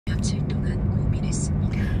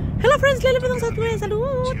Hello friends, Lily from South Korea.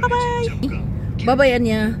 Salud. Bye-bye. Bye-bye,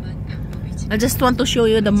 Anya. I just want to show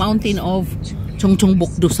you the mountain of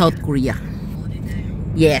Chongchongbukdo, South Korea.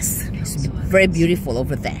 Yes, it's very beautiful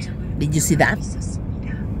over there. Did you see that?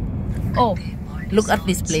 Oh, look at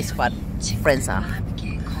this place, friends.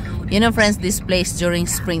 You know, friends, this place during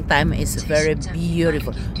springtime is very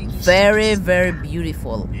beautiful. Very, very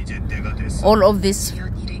beautiful. All of this,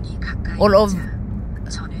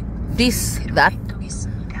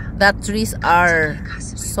 that trees are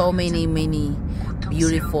so many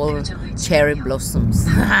beautiful cherry blossoms.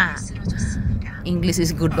 English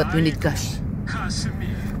is good, but we need cash.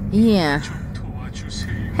 Yeah.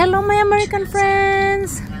 Hello, my American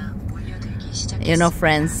friends. You know,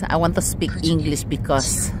 friends, I want to speak English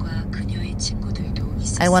because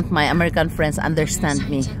I want my American friends understand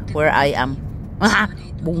me where I am.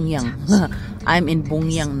 Bungyang. I'm in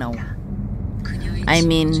Bungyang now. I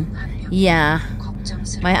mean, yeah.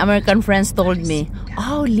 My American friends told me,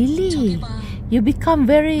 "Oh, Lily, you become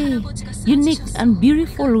very unique and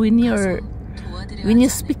beautiful when you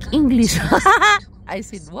speak English." I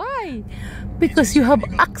said, "Why?" "Because you have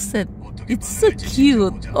accent. It's so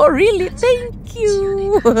cute." "Oh, really? Thank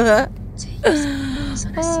you."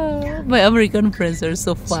 My American friends are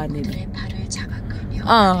so funny.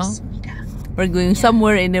 We're going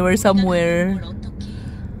somewhere and they were somewhere.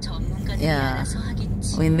 Yeah.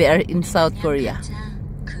 When they are in South Korea.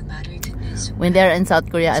 When they are in South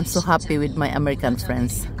Korea, I'm so happy with my American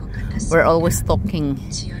friends. We're always talking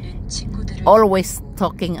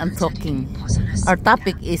and talking. Our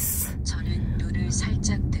topic is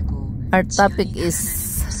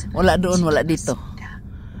wala doon, wala dito.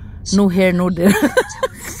 No here, no there.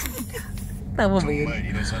 Tama ba yun?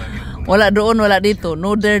 Wala doon, wala dito.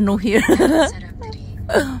 No there, no here.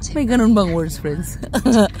 May ganun bang words, friends?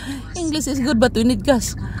 English is good, but we need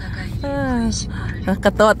cash.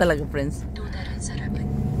 Katawa talaga, friends.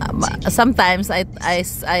 Sometimes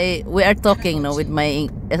we are talking, no, with my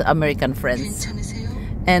American friends,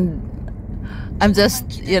 and I'm just,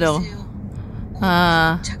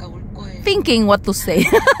 thinking what to say.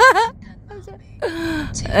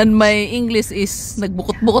 And my English is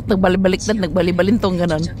nagbukot-bukot, nagbalik-baliktad, nagbali-balintong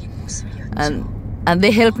ganon. And they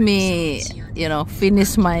help me,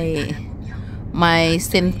 finish my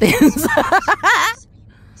sentence.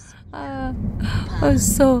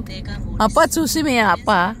 So, apa tsusime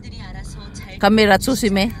apa? Kamera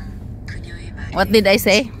tsusime. What did I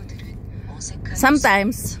say?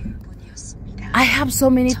 Sometimes I have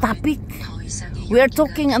so many topics. We are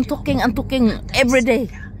talking and talking and talking every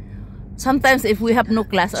day. Sometimes if we have no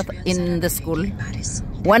class in the school,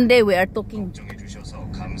 one day we are talking.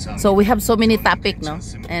 So we have so many topics, no?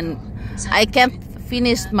 And I can't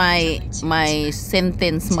finish my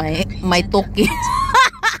sentence, my talking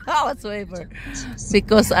whatsoever,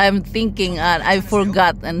 because I'm thinking and I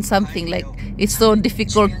forgot and something like it's so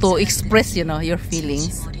difficult to express, your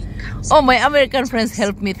feelings. Oh, my American friends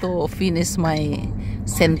help me to finish my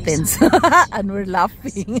sentence, and we're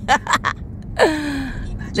laughing.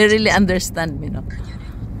 They really understand me, no?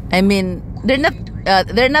 I mean, they're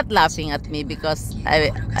not laughing at me because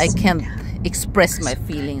I can't express my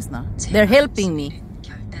feelings, no? They're helping me.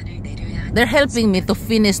 They're helping me to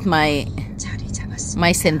finish my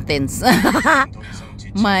sentence.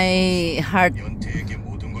 My heart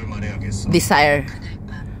desire.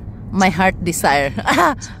 My heart desire.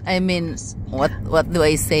 I mean, what do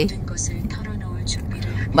I say?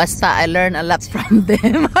 Basta I learn a lot from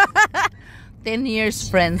them. 10 years,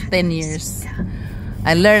 friends, 10 years.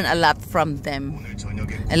 I learn a lot from them.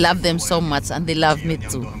 I love them so much and they love me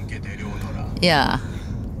too. Yeah.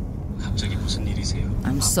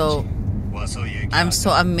 I'm so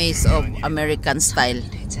amazed of American style.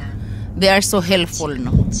 They are so helpful,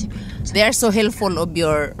 no? They are so helpful of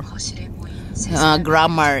your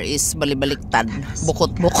grammar is balibaliktad,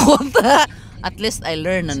 bukot-bukot. At least I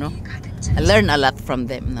learn, no? I learn a lot from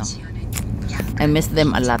them, no? I miss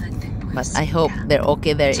them a lot. But I hope they're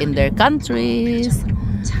okay there in their countries.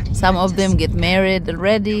 Some of them get married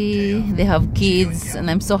already. They have kids,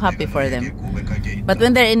 and I'm so happy for them. But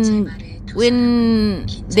when they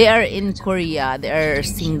are in Korea, they are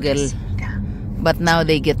single. But now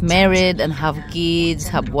they get married and have kids,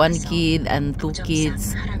 have 1 kid and 2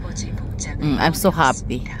 kids. I'm so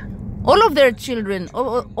happy. All of their children,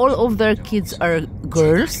 all of their kids are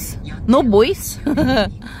girls, no boys.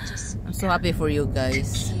 I'm so happy for you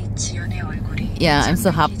guys. Yeah, I'm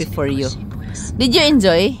so happy for you. Did you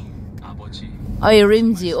enjoy?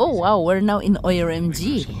 ORMG. Oh wow, we're now in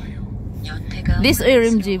ORMG. This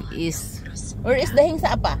ORMG is... Where is the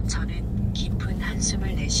hingsa apa?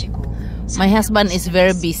 My husband is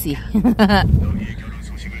very busy.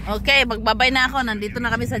 Okay, magbabay na ako. Nandito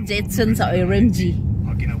na kami sa Jetson sa ORMG.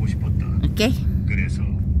 Okay?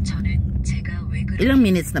 Ilang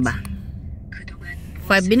minutes na ba?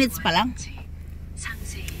 5 minutes pa lang.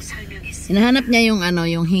 Hinahanap niya yung ano,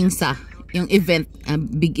 yung hingsa, yung event,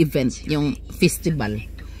 big event, yung festival.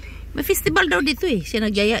 May festival daw dito eh. Siya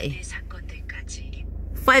nagyaya eh.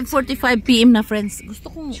 5:45 PM na, friends.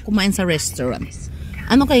 Gusto kong kumain sa restaurant.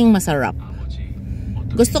 Ano kayang masarap?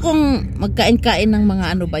 Gusto kong magkain-kain ng mga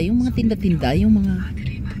ano ba, yung mga tinda-tinda, yung mga...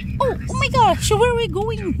 Oh my gosh, where are we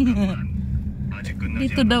going?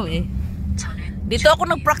 Dito daw eh. Dito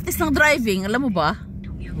ako nag-practice ng driving, alam mo ba?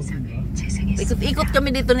 Ikot-ikot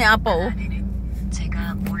kami dito ni Apa, oh.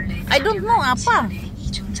 I don't know, Apa.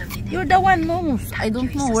 You're the one knows. I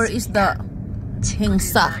don't know where is the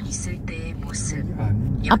hingsa.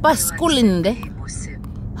 Apa, school 인데?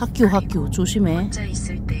 학교, 조심해.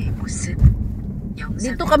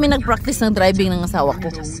 Dito kami nag-practice ng driving ng asawa ko.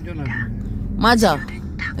 맞아.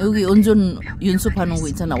 여기 운전 연습하는 거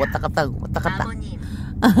있잖아. 왔다 갔다.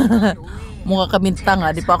 Mukha kaming tanga.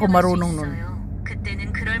 Di pa ako marunong nun.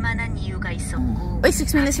 Ay,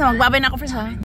 6 minutes na. Magbabay na ako, friends, ha?